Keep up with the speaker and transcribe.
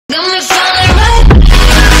Got me feeling right.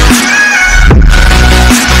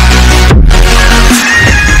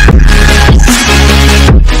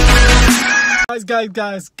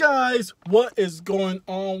 Guys, what is going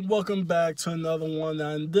on? Welcome back to another one.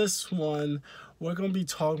 And this one, we're going to be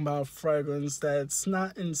talking about a fragrance that's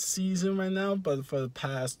not in season right now, but for the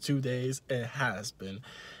past 2 days, it has been.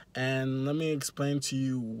 And let me explain to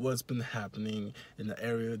you what's been happening in the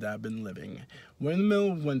area that I've been living. We're in the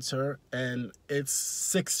middle of winter, and it's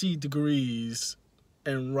 60 degrees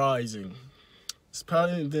and rising. It's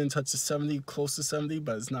probably didn't touch the 70, close to 70,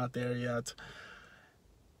 but it's not there yet.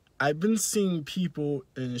 I've been seeing people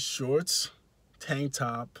in shorts, tank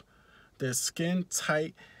top, their skin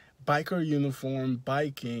tight, biker uniform,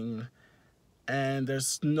 biking, and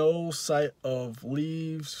there's no sight of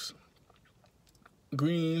leaves,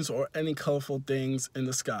 greens, or any colorful things in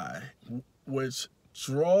the sky, which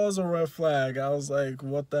draws a red flag. I was like,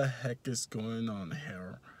 what the heck is going on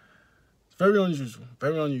here? It's very unusual,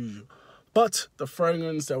 very unusual. But the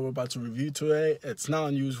fragrance that we're about to review today, it's not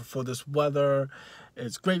unusual for this weather.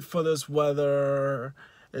 It's great for this weather.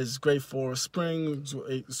 It's great for spring.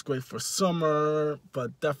 It's great for summer,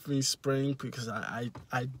 but definitely spring, because I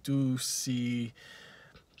do see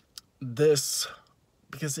this,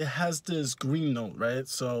 because it has this green note, right?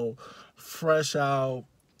 So fresh out,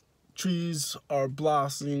 trees are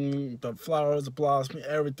blossoming, the flowers are blossoming,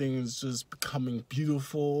 everything is just becoming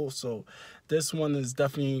beautiful. So this one is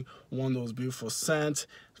definitely one of those beautiful scents.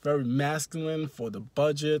 It's very masculine for the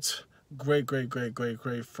budget. Great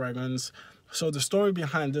fragrance. So the story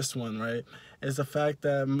behind this one, right, is the fact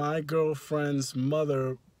that my girlfriend's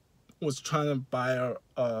mother was trying to buy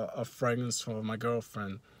a fragrance for my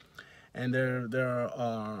girlfriend, and there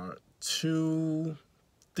are two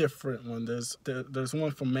different ones. There's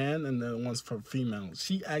one for man and then one's for female.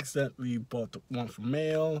 She accidentally bought the one for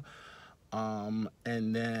male, and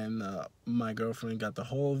then my girlfriend got the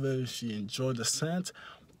whole of it. She enjoyed the scent,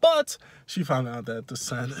 but she found out that the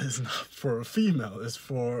scent is not for a female. It's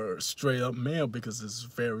for straight up male, because it's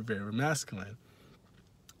very masculine.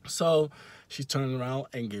 So she turned around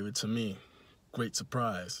and gave it to me. Great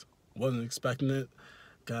surprise. Wasn't expecting it.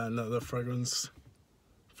 Got another fragrance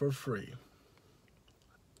for free.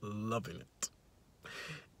 Loving it.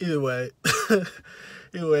 Either way,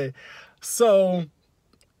 so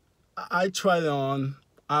I tried it on.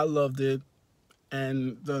 I loved it.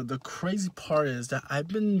 And the crazy part is that I've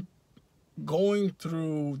been going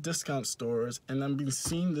through discount stores, and I've been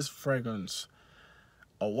seeing this fragrance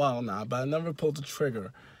a while now, but I never pulled the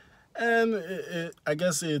trigger. And I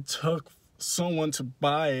guess it took someone to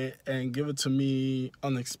buy it and give it to me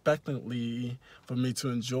unexpectedly for me to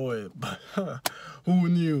enjoy it. But who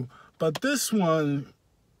knew? But this one,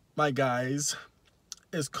 my guys,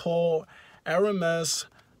 is called Aramis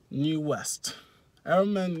New West.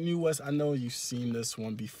 Aramis New West, I know you've seen this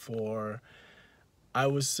one before. I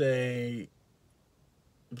would say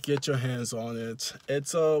get your hands on it.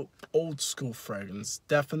 It's a old school fragrance,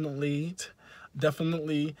 definitely,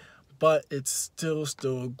 but it's still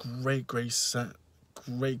a great scent,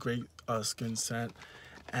 great skin scent.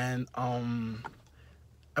 And I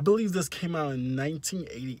believe this came out in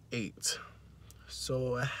 1988,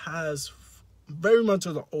 so it has very much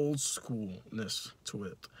of the old schoolness to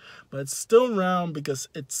it, but it's still around because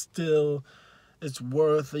it's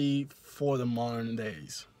worthy for the modern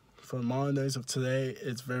days. For the modern days of today,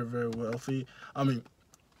 it's very worthy.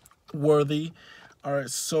 All right,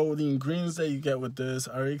 so the ingredients that you get with this,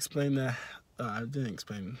 I already explained that. I didn't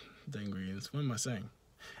explain the ingredients. What am I saying?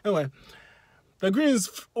 Anyway, the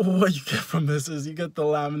ingredients, what you get from this is you get the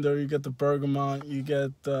lavender, you get the bergamot, you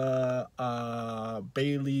get the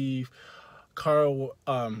bay leaf,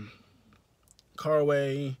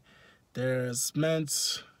 caraway, there's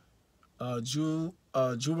mint,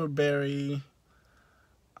 jewelberry,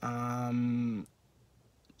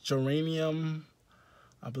 geranium,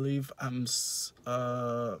 I believe.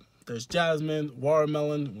 There's jasmine,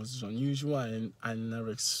 watermelon, which is unusual. I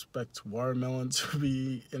never expect watermelon to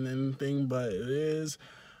be in anything, but it is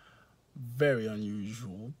very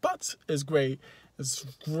unusual. But it's great. It's a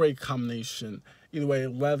great combination. Either way,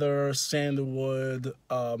 leather, sandalwood,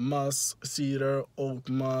 musk, cedar, oak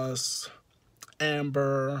musk,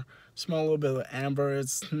 amber. Smell a little bit of amber.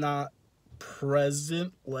 It's not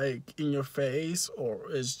present like in your face,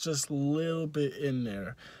 or it's just a little bit in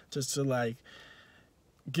there, just to like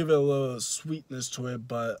give it a little sweetness to it.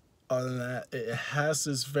 But other than that, it has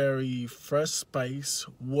this very fresh spice,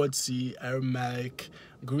 woodsy, aromatic,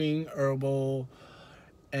 green, herbal,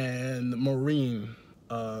 and marine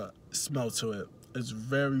smell to it. It's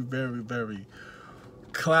very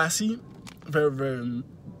classy, very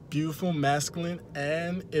beautiful, masculine,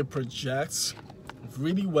 and it projects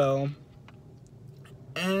really well.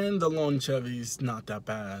 And the longevity is not that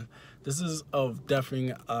bad. This is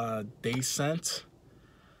definitely a day scent.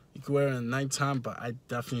 You can wear it at nighttime, but I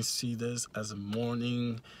definitely see this as a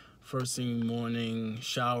morning, first thing morning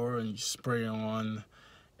shower, and you spray on.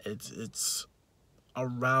 It's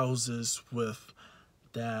arouses with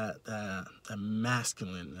that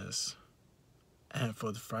masculineness. And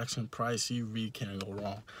for the fraction price, you really can't go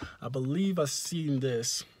wrong. I believe I've seen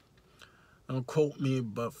this. Don't quote me,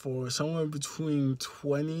 but for somewhere between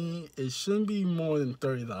 20, it shouldn't be more than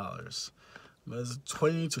 $30. But it's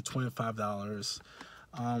 $20 to $25.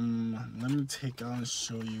 Let me take out and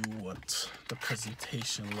show you what the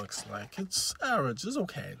presentation looks like. It's average. It's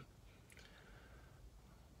okay.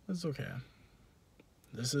 It's okay.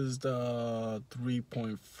 This is the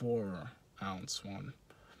 3.4 ounce one.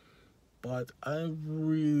 But I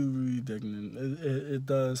really digging it. It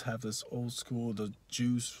does have this old school. The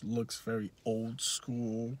juice looks very old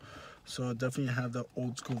school. So I definitely have the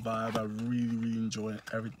old school vibe. I really enjoy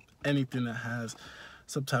anything that has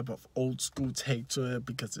some type of old school take to it,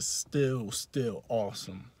 because it's still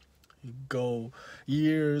awesome. You go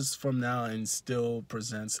years from now and still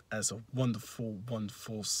presents as a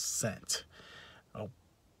wonderful scent.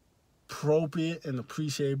 Appropriate and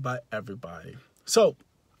appreciated by everybody. So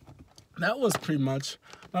that was pretty much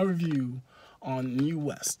my review on New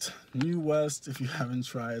West. New West, if you haven't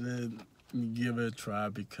tried it, give it a try,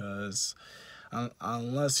 because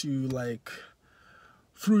unless you like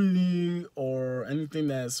fruity or anything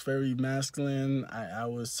that's very masculine, I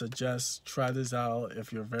would suggest try this out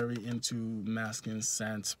if you're very into masculine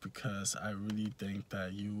scents, because I really think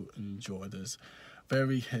that you enjoy this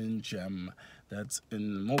very hidden gem that's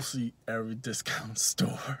in mostly every discount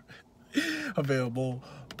store available.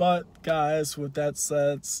 But guys, with that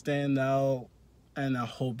said, stand out, and I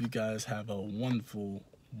hope you guys have a wonderful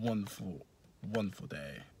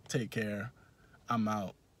day. Take care. I'm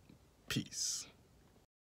out. Peace.